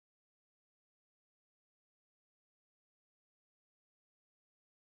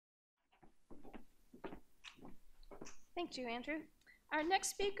Thank you, Andrew. Our next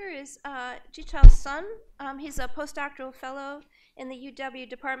speaker is Jichao Sun. He's a postdoctoral fellow in the UW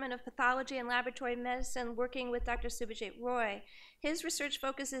Department of Pathology and Laboratory Medicine, working with Dr. Subhajit Roy. His research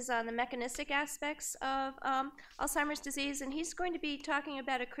focuses on the mechanistic aspects of Alzheimer's disease, and he's going to be talking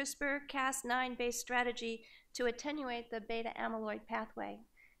about a CRISPR-Cas9 based strategy to attenuate the beta-amyloid pathway.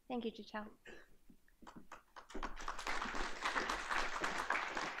 Thank you, Jichao.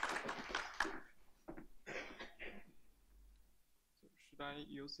 Should I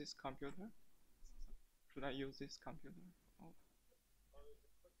use this computer? Should I use this computer?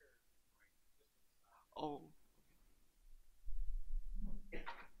 Oh.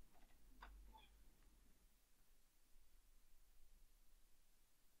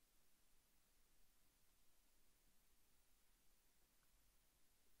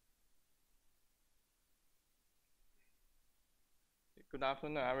 Good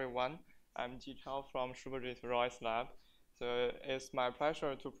afternoon, everyone. I'm Jichao from Subhajit Roy's lab. So it's my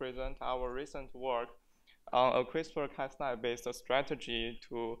pleasure to present our recent work on a CRISPR-Cas9 based strategy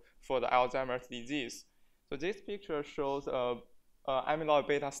for the Alzheimer's disease. So this picture shows amyloid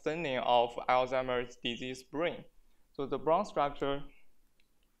beta staining of Alzheimer's disease brain. So the brown structure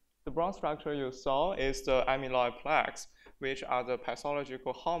you saw is the amyloid plaques, which are the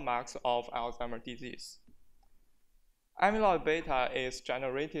pathological hallmarks of Alzheimer's disease. Amyloid beta is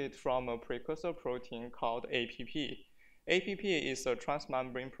generated from a precursor protein called APP. APP is a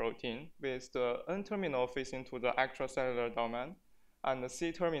transmembrane protein with the N-terminal facing to the extracellular domain and the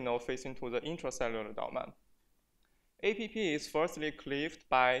C-terminal facing to the intracellular domain. APP is firstly cleaved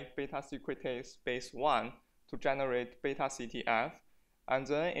by beta-secretase base 1 to generate beta-CTF, and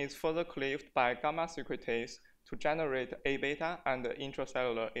then is further cleaved by gamma-secretase to generate A-beta and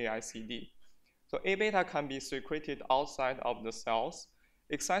intracellular AICD. So A-beta can be secreted outside of the cells.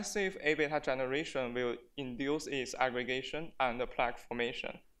 Excessive A-beta generation will induce its aggregation and plaque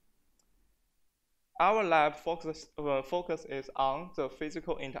formation. Our lab focus is on the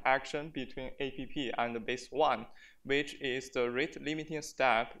physical interaction between APP and base 1, which is the rate-limiting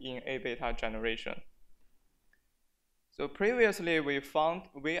step in A-beta generation. So previously, we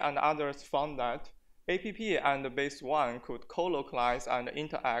and others found that APP and base 1 could co-localize and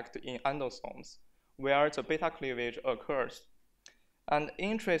interact in endosomes, where the beta cleavage occurs. And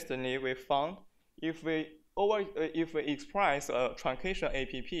interestingly, we found if we express a truncation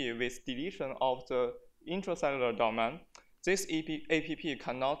APP with deletion of the intracellular domain, this APP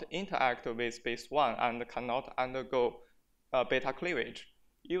cannot interact with base 1 and cannot undergo beta cleavage,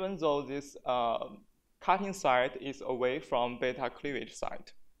 even though this cutting site is away from beta cleavage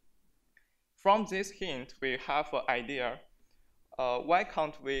site. From this hint, we have an idea. Why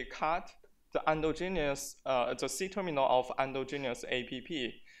can't we cut the endogenous, the C-terminal of endogenous APP?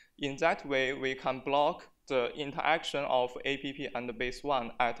 In that way, we can block the interaction of APP and base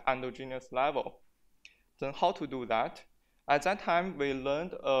 1 at endogenous level. Then how to do that? At that time, we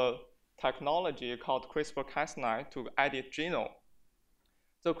learned a technology called CRISPR-Cas9 to edit genome.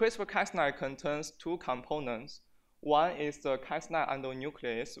 So CRISPR-Cas9 contains two components. One is the Cas9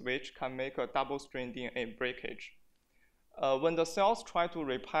 endonuclease, which can make a double-strand DNA breakage. When the cells try to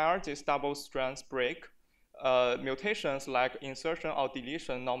repair this double-strand break, mutations like insertion or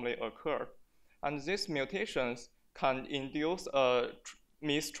deletion normally occur. And these mutations can induce a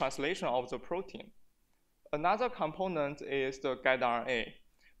mistranslation of the protein. Another component is the guide RNA,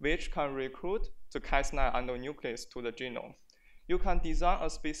 which can recruit the Cas9 endonuclease to the genome. You can design a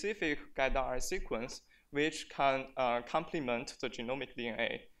specific guide RNA sequence which can complement the genomic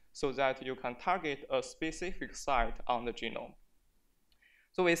DNA so that you can target a specific site on the genome.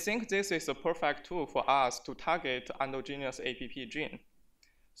 So we think this is a perfect tool for us to target endogenous APP gene.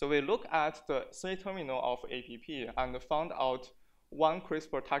 So we look at the C-terminal of APP and found out one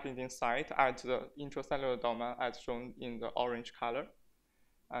CRISPR targeting site at the intracellular domain as shown in the orange color.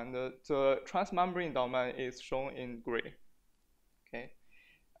 And the transmembrane domain is shown in gray. Okay.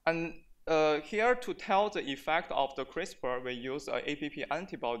 And here to tell the effect of the CRISPR, we use an APP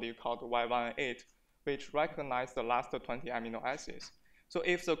antibody called Y118, which recognizes the last 20 amino acids. So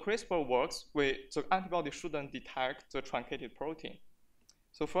if the CRISPR works, the antibody shouldn't detect the truncated protein.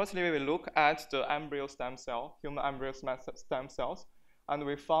 So firstly, we look at the embryo stem cell, human embryo stem cells, and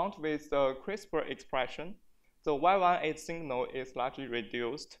we found with the CRISPR expression, the Y118 signal is largely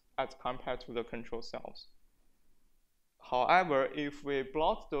reduced as compared to the control cells. However, if we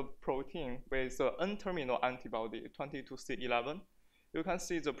blot the protein with the N-terminal antibody 22C11, you can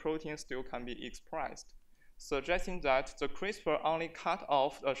see the protein still can be expressed, suggesting that the CRISPR only cut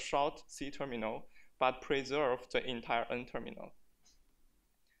off a short C-terminal but preserved the entire N-terminal.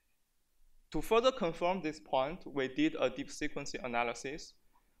 To further confirm this point, we did a deep sequencing analysis.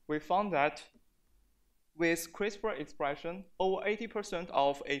 We found that with CRISPR expression, over 80%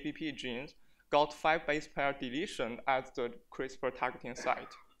 of APP genes got 5 base pair deletion at the CRISPR targeting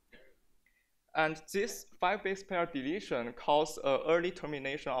site. And this 5 base pair deletion caused an early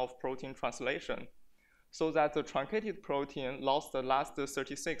termination of protein translation, so that the truncated protein lost the last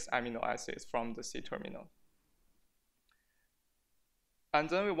 36 amino acids from the C-terminal. And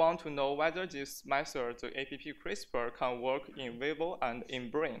then we want to know whether this method, the APP CRISPR, can work in vivo and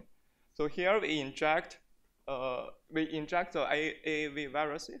in brain. So here we inject the AAV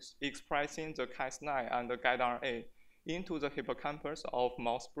viruses expressing the Cas9 and the guide-RNA into the hippocampus of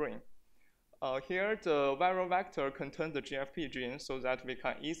mouse brain. Here, the viral vector contains the GFP gene so that we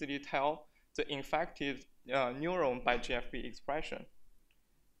can easily tell the infected neuron by GFP expression.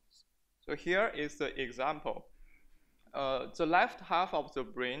 So here is the example. The left half of the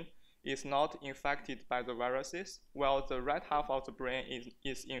brain is not infected by the viruses, while the right half of the brain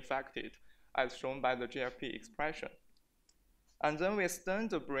is infected, as shown by the GFP expression. And then we stain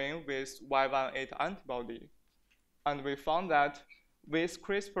the brain with Y18 antibody, and we found that with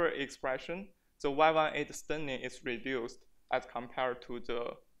CRISPR expression, the Y18 staining is reduced as compared to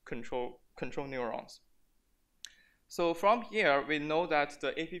the control neurons. So from here, we know that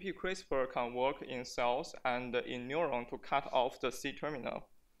the APP CRISPR can work in cells and in neuron to cut off the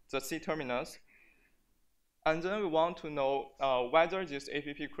C-terminus. And then we want to know whether this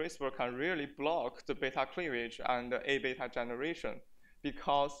APP CRISPR can really block the beta cleavage and the A-beta generation,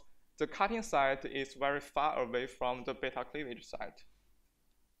 because the cutting site is very far away from the beta cleavage site.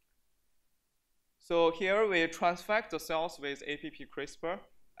 So here we transfect the cells with APP CRISPR,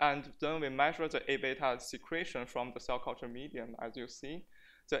 and then we measure the A-beta secretion from the cell culture medium. As you see,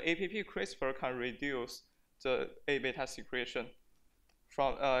 the APP CRISPR can reduce the A-beta secretion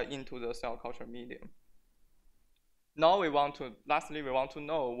from into the cell culture medium. Now lastly, we want to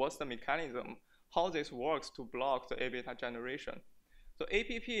know what's the mechanism, how this works to block the A-beta generation. So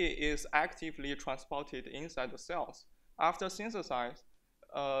APP is actively transported inside the cells. After synthesis,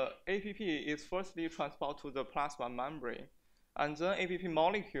 APP is firstly transported to the plasma membrane, and then APP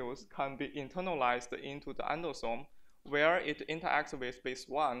molecules can be internalized into the endosome, where it interacts with base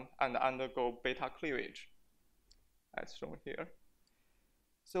 1 and undergo beta cleavage, as shown here.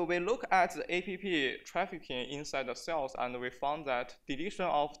 So we look at the APP trafficking inside the cells, and we found that deletion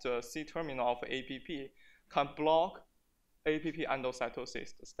of the C-terminal of APP can block APP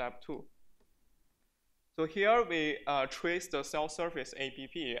endocytosis, step 2. So here we trace the cell surface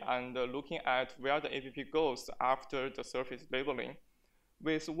APP and looking at where the APP goes after the surface labeling.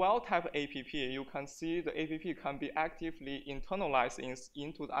 With wild-type APP, you can see the APP can be actively internalized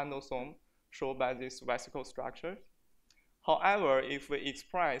into the endosome, shown by this vesicle structure. However, if we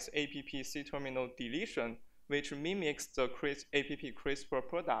express APP C-terminal deletion, which mimics the APP CRISPR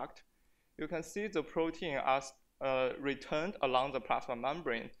product, you can see the protein as returned along the plasma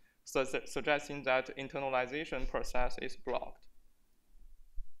membrane, suggesting that internalization process is blocked.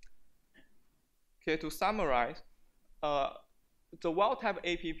 Okay, to summarize, the wild-type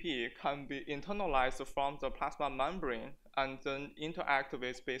APP can be internalized from the plasma membrane and then interact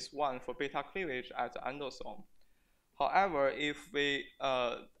with base 1 for beta cleavage at the endosome. However, if we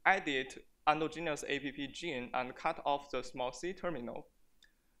edit endogenous APP gene and cut off the small C-terminus,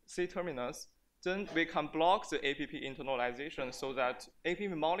 then we can block the APP internalization so that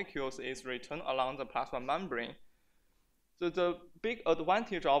APP molecules is returned along the plasma membrane. So the big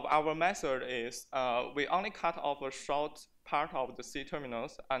advantage of our method is we only cut off a short part of the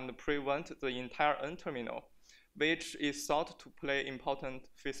C-terminus and prevent the entire N-terminal, which is thought to play important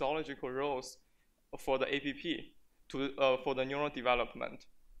physiological roles for the APP for the neural development.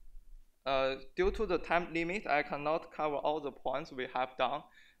 Due to the time limit, I cannot cover all the points we have done,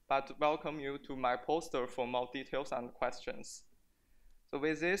 but welcome you to my poster for more details and questions. So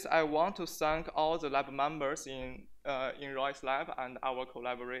with this, I want to thank all the lab members in Roy's lab and our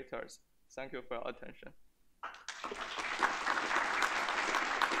collaborators. Thank you for your attention.